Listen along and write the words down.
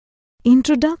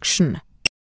Introduction.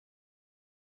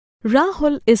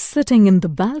 Rahul is sitting in the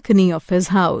balcony of his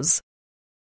house.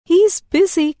 He is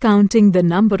busy counting the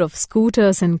number of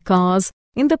scooters and cars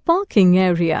in the parking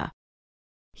area.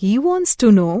 He wants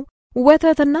to know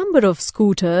whether the number of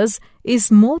scooters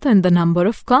is more than the number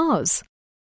of cars.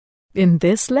 In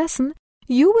this lesson,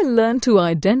 you will learn to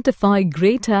identify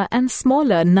greater and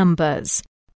smaller numbers.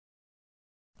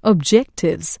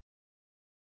 Objectives.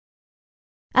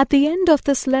 At the end of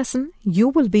this lesson, you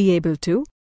will be able to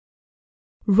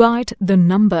write the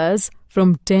numbers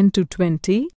from 10 to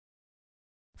 20,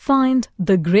 find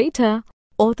the greater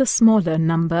or the smaller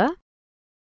number,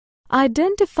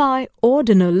 identify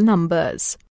ordinal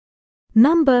numbers,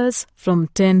 numbers from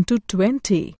 10 to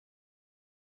 20.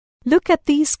 Look at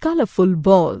these colorful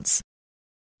balls.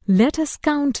 Let us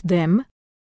count them.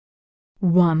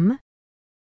 1,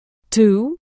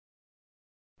 2,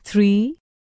 3,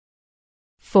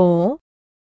 4,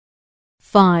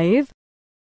 5,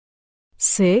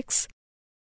 6,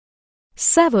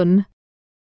 7,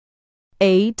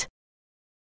 8,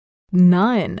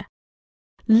 9.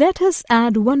 Let us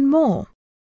add one more.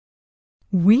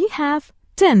 We have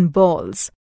 10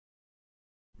 balls.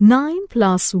 9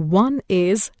 plus 1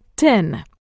 is 10.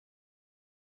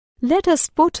 Let us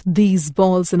put these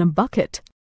balls in a bucket.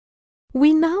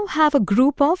 We now have a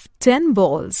group of 10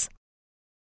 balls.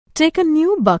 Take a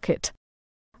new bucket.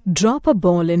 Drop a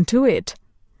ball into it.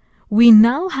 We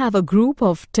now have a group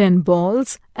of 10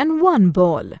 balls and 1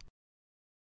 ball.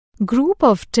 Group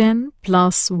of 10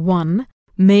 plus 1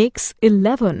 makes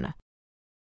 11.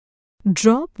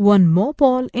 Drop one more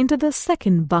ball into the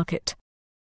second bucket.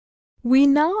 We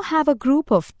now have a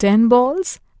group of 10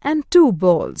 balls and 2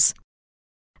 balls.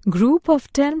 Group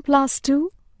of 10 plus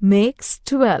 2 makes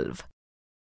 12.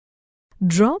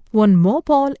 Drop one more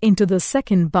ball into the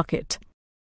second bucket.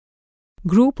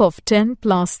 Group of 10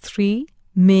 plus 3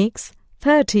 makes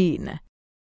 13.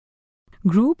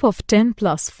 Group of 10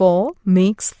 plus 4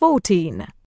 makes 14.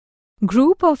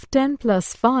 Group of 10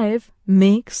 plus 5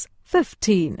 makes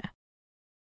 15.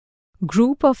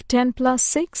 Group of 10 plus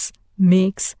 6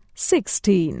 makes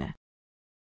 16.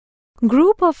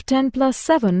 Group of 10 plus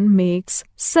 7 makes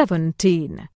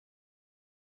 17.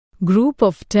 Group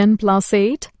of 10 plus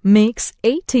 8 makes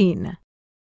 18.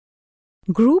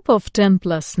 Group of 10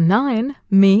 plus 9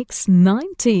 makes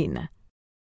 19.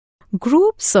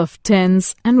 Groups of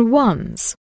 10s and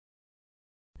 1s.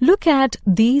 Look at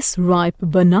these ripe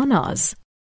bananas.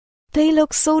 They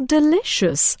look so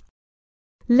delicious.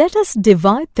 Let us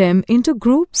divide them into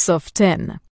groups of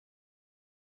 10.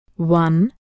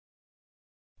 1,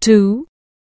 2,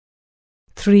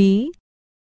 3,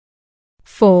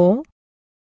 4,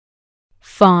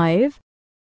 5,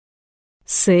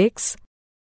 6,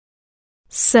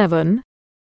 7,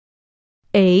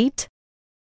 8,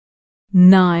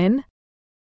 9,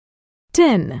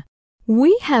 10.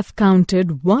 We have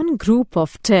counted one group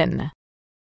of 10.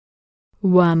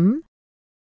 1,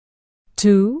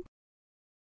 2,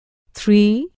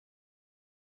 3,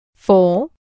 4,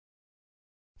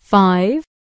 5,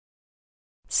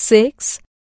 6,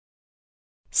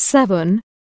 7,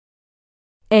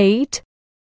 8,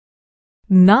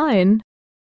 9,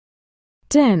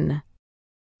 10.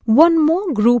 One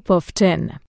more group of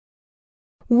 10.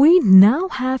 We now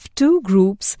have 2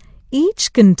 groups,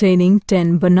 each containing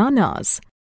 10 bananas.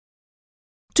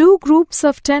 2 groups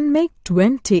of 10 make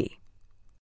 20.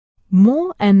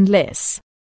 More and less.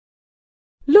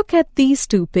 Look at these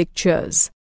 2 pictures.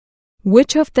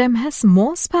 Which of them has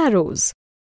more sparrows?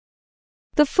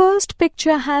 The first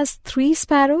picture has 3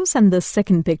 sparrows and the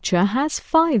second picture has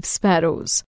 5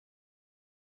 sparrows.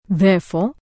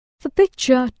 Therefore, the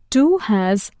picture 2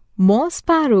 has more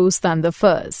sparrows than the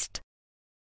first.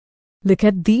 Look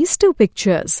at these 2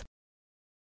 pictures.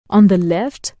 On the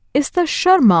left is the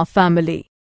Sharma family.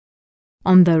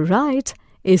 On the right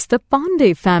is the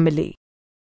Pandey family.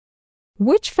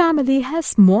 Which family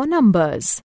has more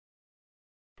numbers?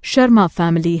 Sharma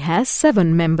family has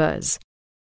 7 members.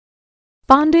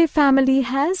 Pandey family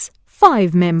has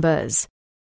 5 members.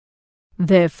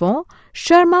 Therefore,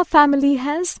 Sharma family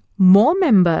has more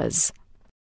members.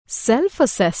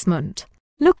 Self-assessment.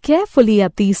 Look carefully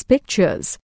at these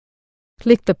pictures.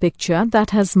 Click the picture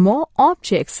that has more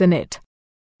objects in it.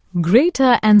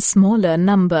 Greater and smaller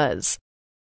numbers.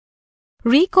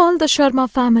 Recall the Sharma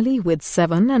family with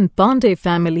 7 and Pandey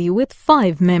family with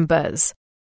 5 members.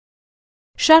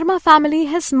 Sharma family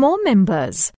has more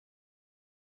members.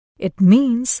 It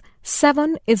means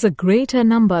 7 is a greater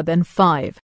number than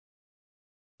 5.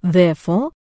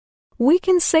 Therefore, we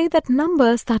can say that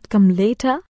numbers that come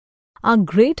later are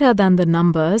greater than the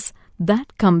numbers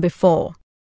that come before.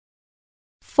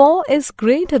 4 is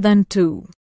greater than 2.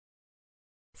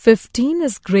 15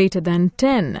 is greater than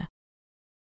 10.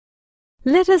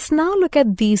 Let us now look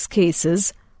at these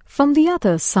cases from the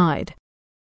other side.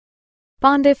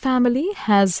 Pandey family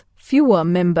has fewer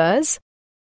members.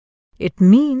 It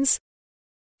means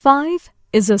 5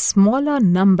 is a smaller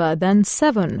number than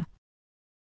 7.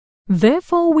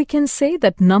 Therefore, we can say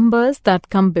that numbers that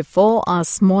come before are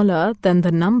smaller than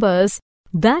the numbers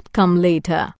that come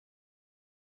later.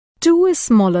 2 is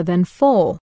smaller than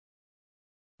 4.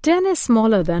 10 is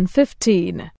smaller than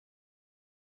 15.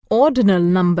 Ordinal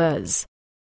numbers.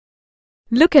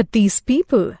 Look at these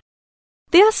people.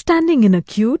 They are standing in a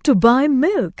queue to buy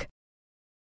milk.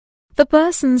 The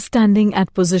person standing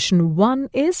at position 1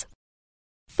 is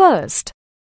first.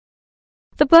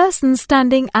 The person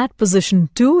standing at position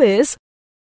 2 is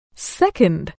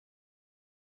second.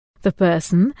 The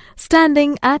person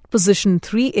standing at position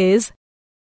 3 is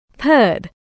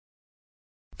third.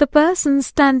 The person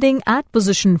standing at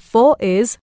position 4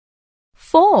 is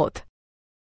fourth.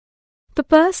 The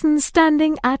person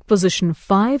standing at position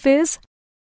 5 is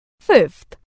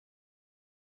fifth.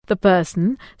 The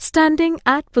person standing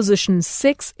at position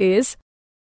 6 is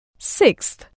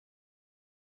sixth.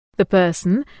 The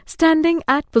person standing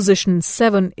at position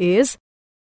 7 is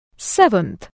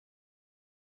seventh.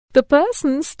 The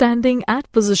person standing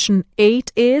at position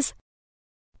 8 is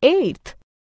eighth.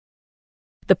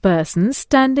 The person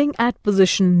standing at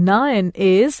position 9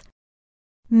 is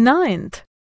ninth.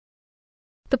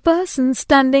 The person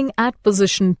standing at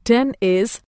position 10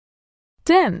 is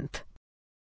 10th.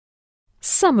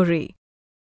 Summary.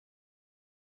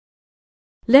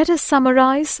 Let us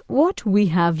summarize what we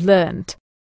have learnt.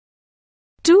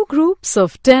 2 groups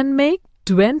of 10 make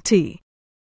 20.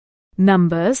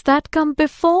 Numbers that come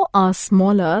before are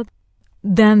smaller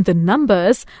than the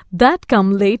numbers that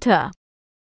come later.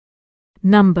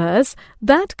 Numbers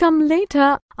that come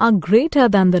later are greater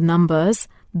than the numbers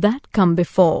that come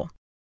before.